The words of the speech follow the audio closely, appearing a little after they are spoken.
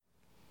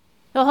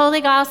The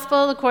Holy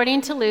Gospel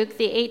according to Luke,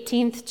 the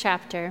 18th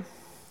chapter.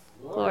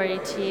 Glory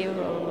to you,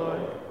 O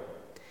Lord.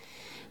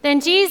 Then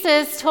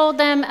Jesus told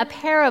them a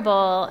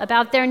parable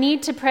about their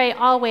need to pray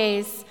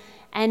always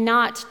and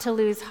not to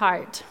lose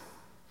heart.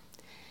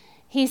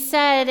 He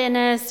said, in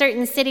a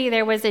certain city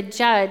there was a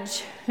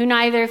judge who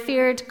neither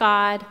feared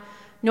God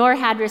nor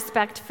had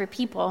respect for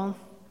people.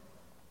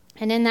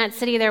 And in that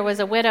city there was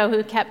a widow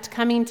who kept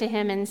coming to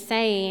him and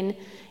saying,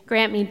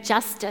 "Grant me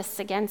justice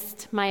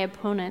against my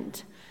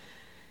opponent."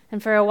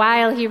 And for a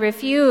while he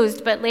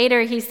refused, but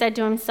later he said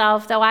to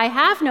himself, "Though I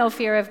have no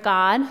fear of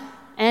God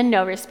and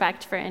no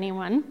respect for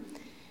anyone,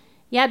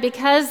 yet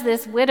because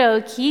this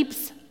widow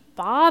keeps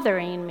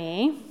bothering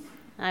me,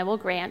 I will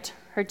grant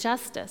her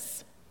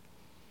justice,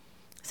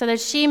 so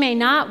that she may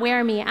not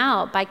wear me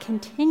out by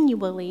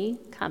continually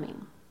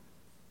coming."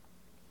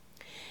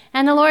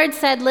 And the Lord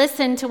said,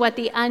 "Listen to what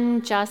the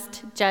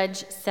unjust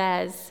judge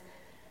says.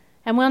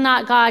 And will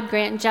not God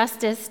grant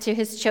justice to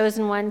his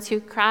chosen ones who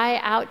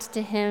cry out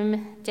to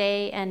him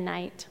day and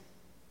night?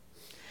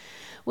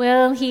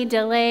 Will he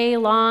delay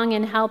long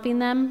in helping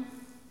them?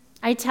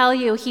 I tell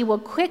you, he will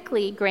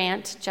quickly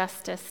grant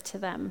justice to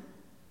them.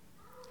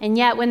 And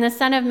yet when the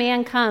Son of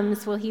Man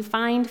comes, will he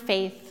find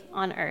faith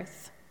on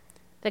earth?"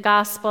 The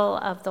gospel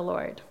of the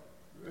Lord.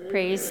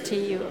 Praise to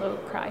you, O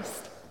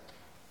Christ.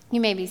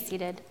 You may be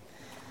seated.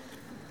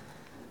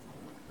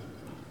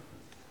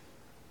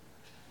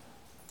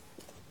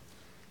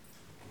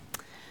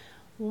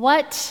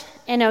 What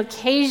an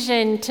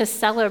occasion to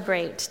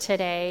celebrate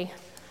today.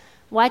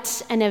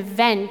 What an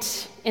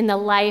event in the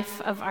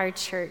life of our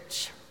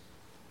church.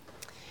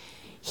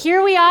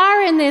 Here we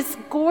are in this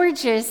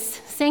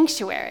gorgeous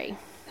sanctuary.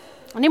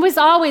 And it was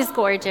always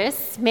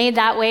gorgeous, made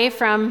that way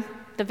from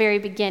the very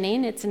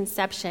beginning, its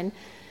inception.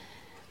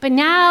 But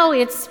now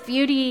its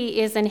beauty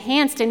is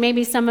enhanced and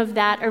maybe some of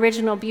that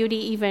original beauty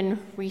even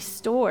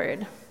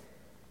restored.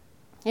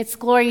 Its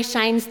glory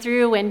shines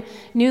through in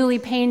newly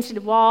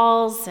painted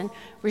walls and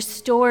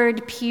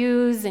restored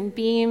pews and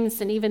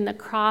beams and even the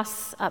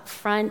cross up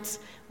front,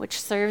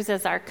 which serves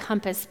as our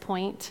compass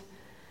point.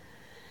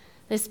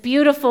 This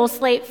beautiful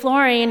slate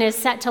flooring is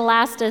set to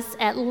last us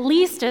at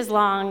least as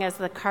long as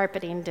the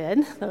carpeting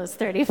did, those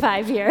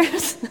 35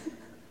 years.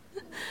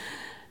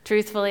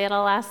 Truthfully,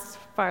 it'll last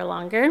far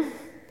longer.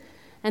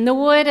 And the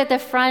wood at the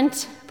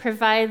front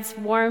provides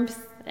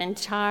warmth and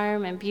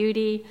charm and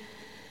beauty.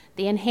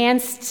 The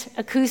enhanced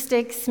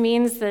acoustics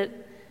means that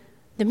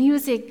the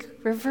music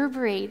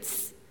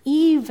reverberates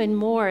even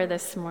more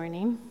this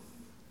morning.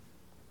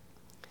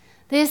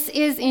 This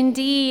is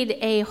indeed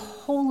a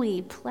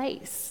holy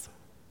place,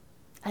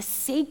 a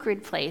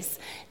sacred place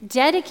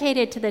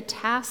dedicated to the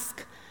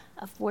task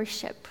of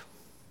worship,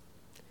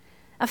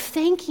 of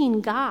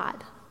thanking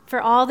God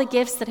for all the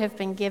gifts that have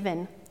been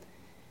given,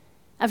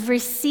 of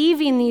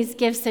receiving these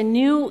gifts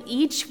anew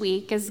each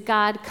week as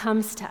God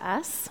comes to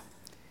us,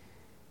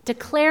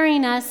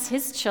 declaring us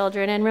his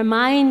children and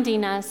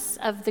reminding us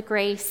of the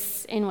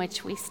grace in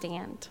which we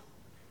stand.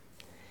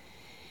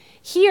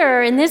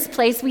 Here in this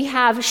place, we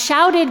have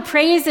shouted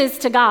praises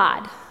to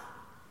God.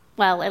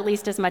 Well, at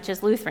least as much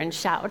as Lutherans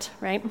shout,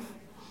 right?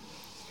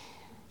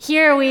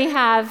 Here we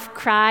have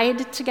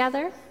cried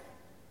together.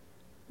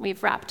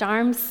 We've wrapped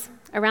arms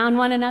around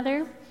one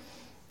another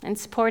and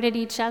supported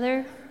each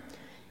other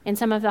in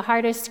some of the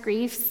hardest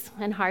griefs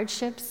and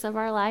hardships of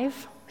our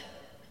life.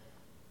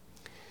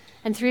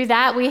 And through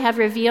that, we have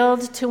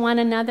revealed to one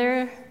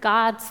another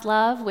God's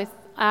love with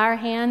our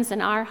hands and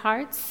our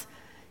hearts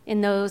in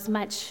those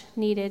much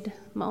needed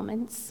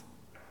moments.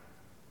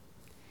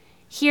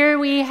 Here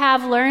we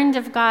have learned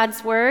of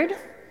God's word.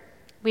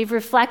 We've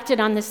reflected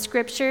on the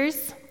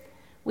scriptures.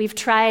 We've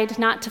tried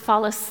not to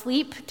fall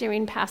asleep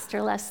during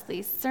Pastor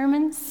Leslie's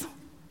sermons.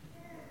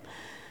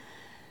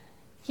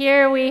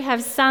 Here we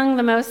have sung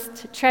the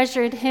most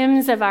treasured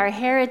hymns of our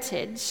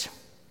heritage,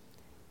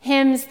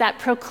 hymns that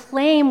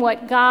proclaim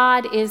what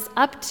God is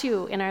up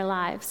to in our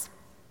lives,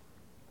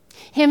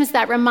 hymns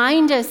that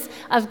remind us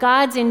of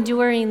God's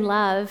enduring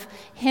love,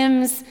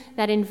 hymns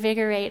that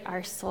invigorate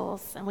our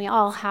souls. And we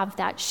all have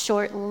that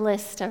short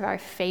list of our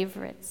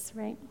favorites,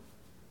 right?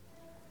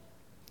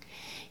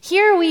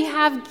 Here we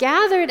have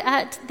gathered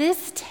at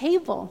this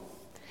table,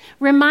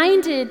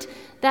 reminded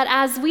that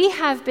as we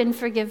have been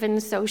forgiven,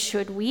 so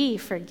should we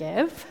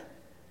forgive.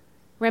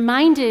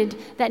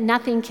 Reminded that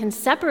nothing can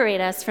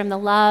separate us from the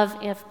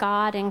love of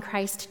God in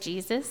Christ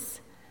Jesus.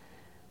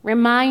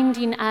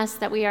 Reminding us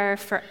that we are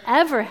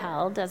forever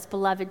held as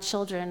beloved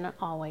children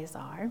always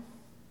are.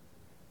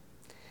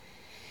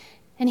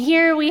 And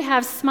here we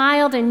have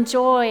smiled in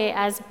joy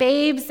as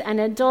babes and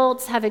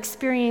adults have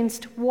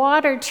experienced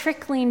water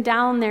trickling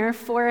down their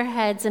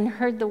foreheads and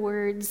heard the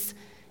words,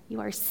 "You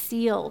are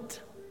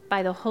sealed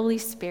by the Holy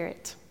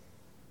Spirit.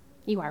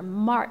 You are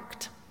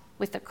marked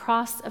with the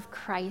cross of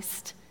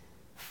Christ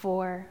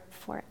for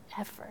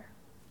forever."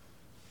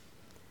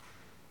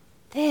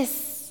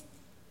 This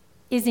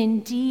is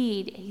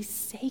indeed a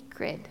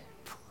sacred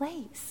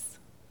place.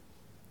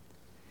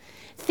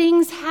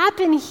 things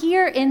happen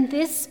here in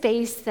this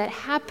space that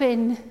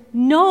happen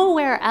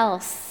nowhere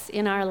else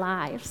in our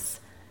lives.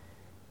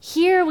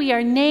 Here we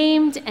are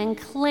named and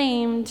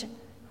claimed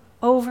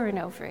over and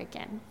over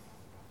again.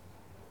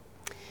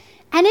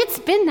 And it's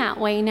been that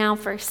way now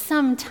for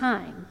some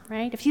time,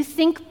 right? If you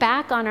think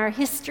back on our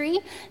history,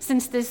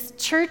 since this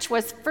church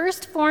was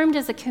first formed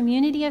as a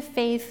community of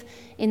faith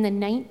in the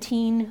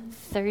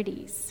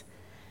 1930s,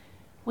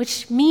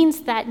 which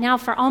means that now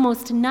for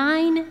almost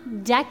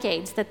 9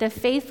 decades that the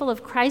faithful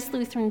of Christ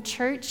Lutheran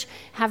Church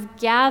have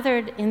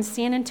gathered in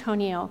San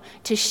Antonio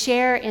to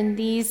share in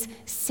these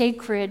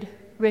sacred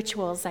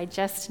rituals I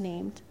just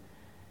named,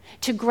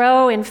 to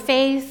grow in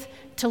faith,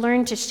 to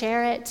learn to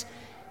share it,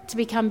 to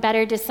become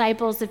better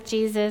disciples of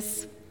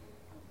Jesus,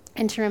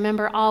 and to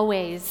remember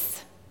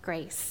always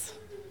grace.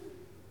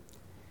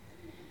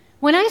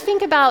 When I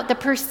think about the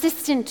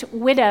persistent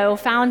widow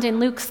found in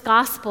Luke's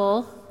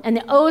gospel and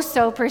the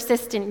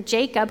oh-so-persistent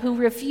Jacob who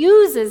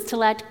refuses to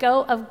let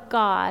go of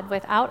God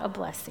without a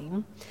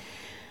blessing,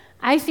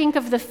 I think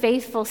of the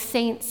faithful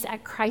saints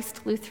at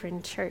Christ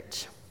Lutheran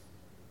Church.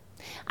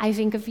 I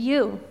think of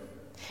you.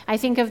 I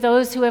think of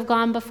those who have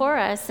gone before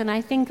us, and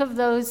I think of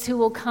those who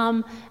will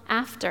come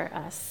after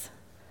us.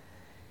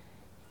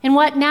 In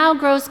what now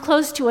grows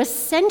close to a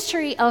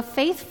century of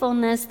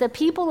faithfulness, the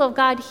people of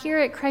God here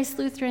at Christ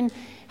Lutheran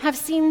have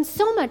seen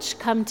so much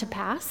come to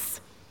pass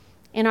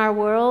in our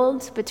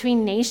world,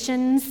 between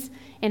nations,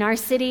 in our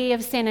city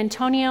of San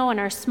Antonio and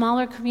our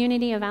smaller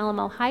community of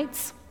Alamo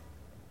Heights.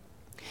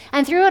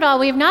 And through it all,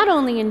 we have not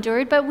only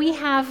endured, but we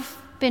have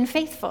been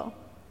faithful.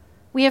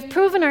 We have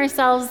proven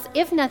ourselves,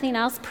 if nothing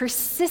else,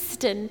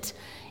 persistent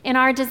in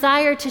our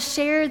desire to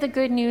share the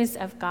good news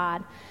of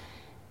God,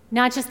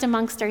 not just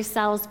amongst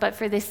ourselves, but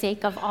for the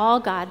sake of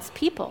all God's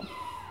people.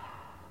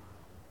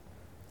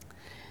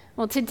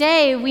 Well,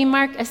 today we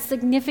mark a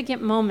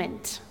significant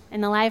moment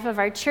in the life of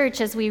our church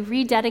as we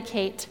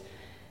rededicate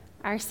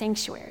our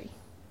sanctuary.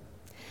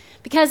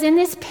 Because in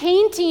this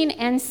painting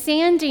and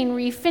sanding,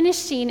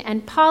 refinishing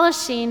and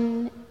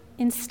polishing,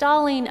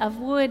 installing of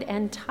wood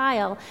and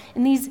tile,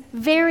 in these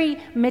very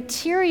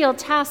material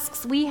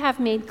tasks, we have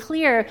made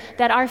clear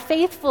that our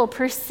faithful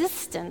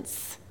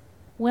persistence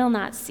will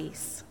not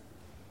cease.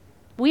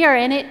 We are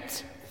in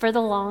it for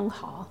the long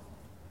haul.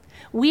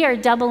 We are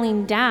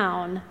doubling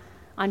down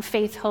on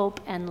faith,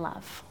 hope, and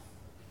love.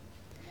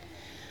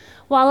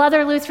 While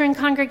other Lutheran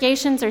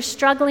congregations are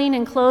struggling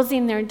and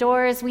closing their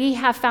doors, we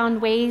have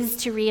found ways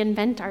to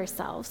reinvent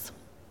ourselves,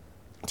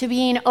 to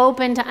being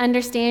open to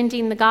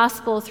understanding the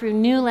gospel through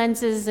new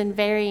lenses and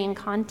varying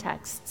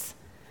contexts.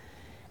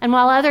 And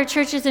while other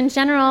churches in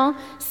general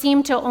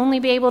seem to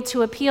only be able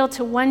to appeal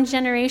to one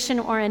generation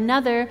or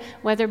another,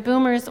 whether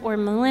boomers or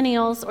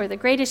millennials or the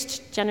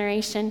greatest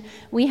generation,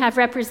 we have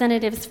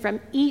representatives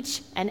from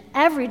each and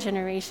every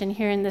generation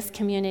here in this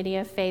community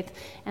of faith.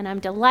 And I'm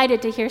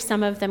delighted to hear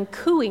some of them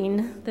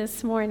cooing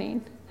this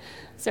morning.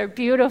 These are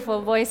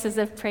beautiful voices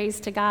of praise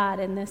to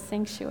God in this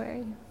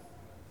sanctuary.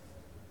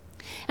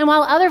 And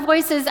while other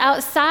voices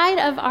outside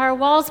of our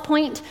walls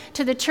point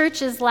to the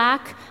church's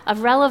lack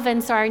of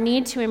relevance or our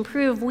need to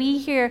improve, we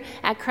here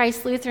at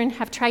Christ Lutheran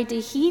have tried to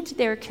heed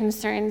their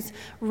concerns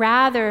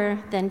rather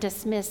than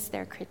dismiss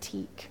their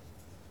critique.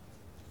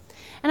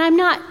 And I'm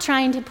not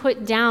trying to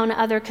put down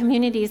other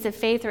communities of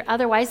faith or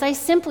otherwise. I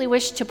simply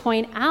wish to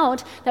point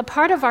out that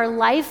part of our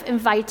life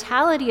and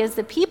vitality as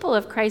the people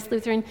of Christ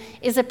Lutheran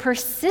is a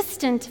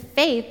persistent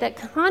faith that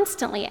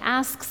constantly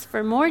asks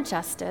for more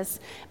justice,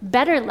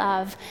 better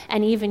love,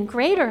 and even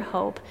greater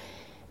hope.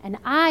 And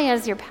I,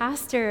 as your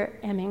pastor,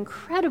 am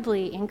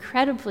incredibly,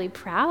 incredibly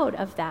proud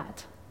of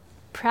that.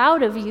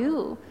 Proud of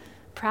you.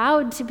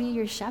 Proud to be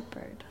your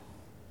shepherd.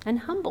 And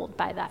humbled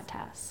by that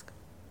task.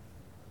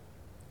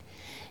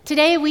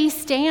 Today we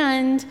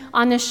stand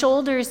on the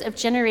shoulders of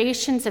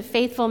generations of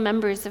faithful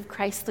members of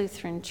Christ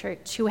Lutheran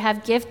Church who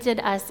have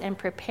gifted us and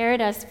prepared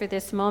us for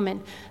this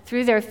moment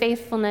through their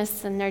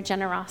faithfulness and their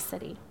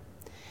generosity.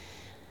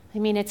 I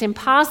mean, it's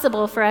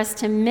impossible for us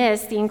to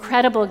miss the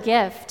incredible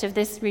gift of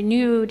this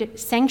renewed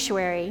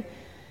sanctuary.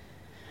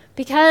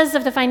 Because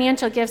of the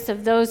financial gifts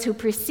of those who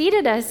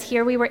preceded us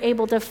here, we were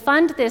able to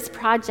fund this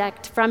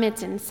project from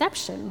its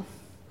inception.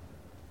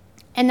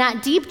 And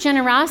that deep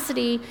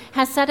generosity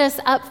has set us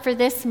up for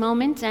this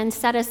moment and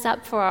set us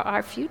up for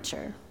our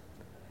future.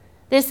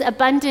 This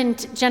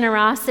abundant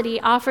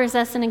generosity offers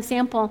us an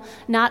example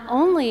not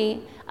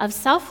only of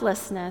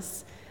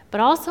selflessness, but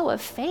also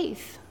of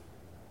faith.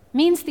 It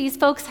means these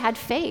folks had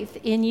faith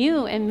in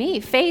you and me,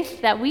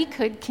 faith that we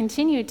could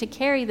continue to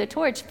carry the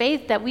torch,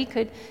 faith that we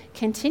could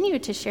continue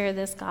to share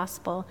this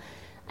gospel,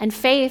 and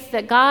faith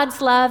that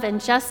God's love and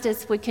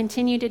justice would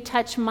continue to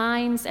touch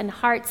minds and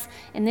hearts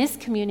in this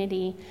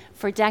community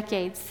for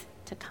decades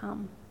to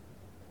come.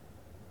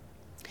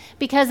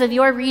 Because of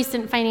your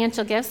recent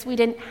financial gifts, we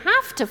didn't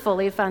have to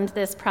fully fund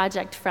this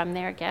project from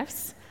their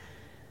gifts.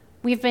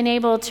 We've been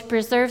able to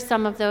preserve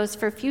some of those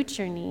for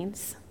future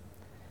needs.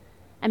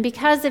 And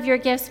because of your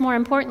gifts, more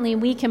importantly,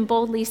 we can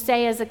boldly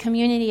say as a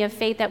community of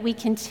faith that we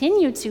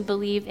continue to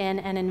believe in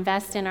and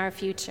invest in our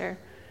future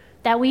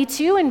that we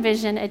too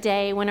envision a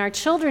day when our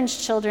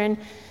children's children,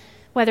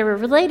 whether we're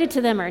related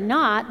to them or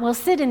not, will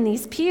sit in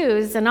these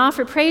pews and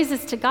offer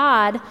praises to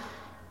God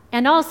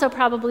and also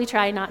probably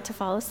try not to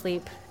fall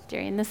asleep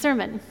during the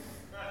sermon.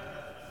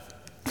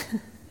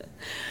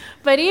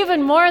 But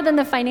even more than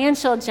the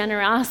financial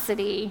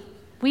generosity,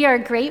 we are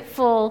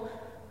grateful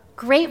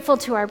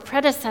to our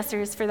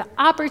predecessors for the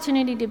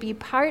opportunity to be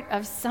part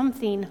of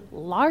something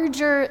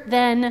larger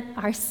than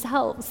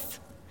ourselves.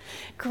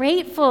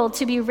 Grateful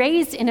to be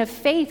raised in a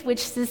faith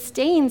which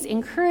sustains,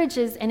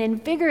 encourages, and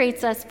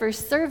invigorates us for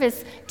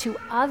service to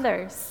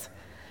others.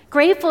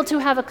 Grateful to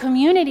have a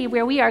community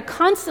where we are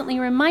constantly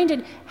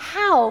reminded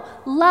how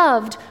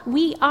loved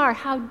we are,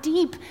 how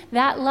deep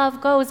that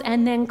love goes,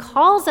 and then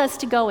calls us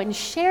to go and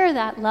share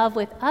that love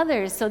with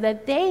others so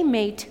that they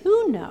may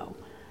too know.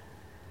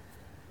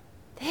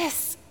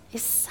 This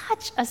is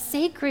such a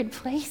sacred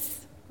place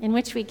in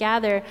which we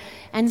gather,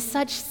 and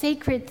such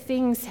sacred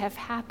things have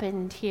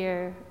happened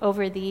here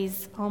over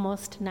these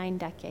almost 9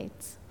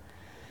 decades.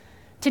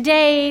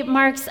 Today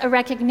marks a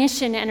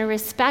recognition and a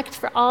respect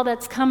for all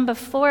that's come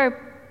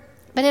before,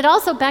 but it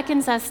also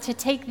beckons us to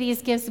take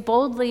these gifts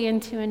boldly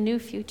into a new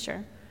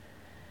future.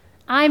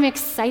 I'm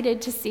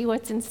excited to see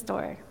what's in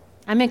store.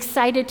 I'm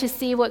excited to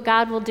see what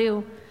God will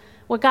do,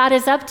 what God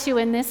is up to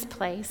in this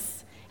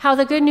place, how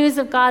the good news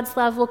of God's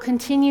love will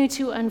continue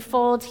to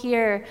unfold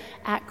here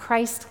at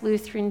Christ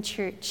Lutheran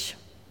Church.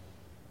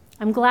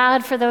 I'm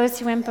glad for those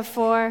who went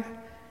before.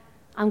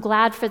 I'm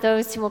glad for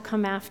those who will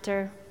come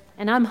after.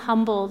 And I'm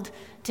humbled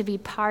to be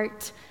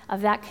part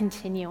of that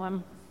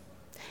continuum.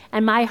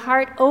 And my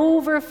heart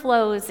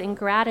overflows in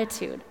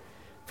gratitude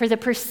for the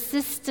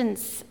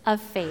persistence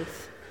of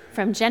faith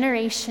from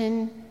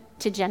generation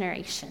to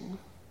generation.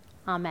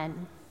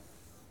 Amen.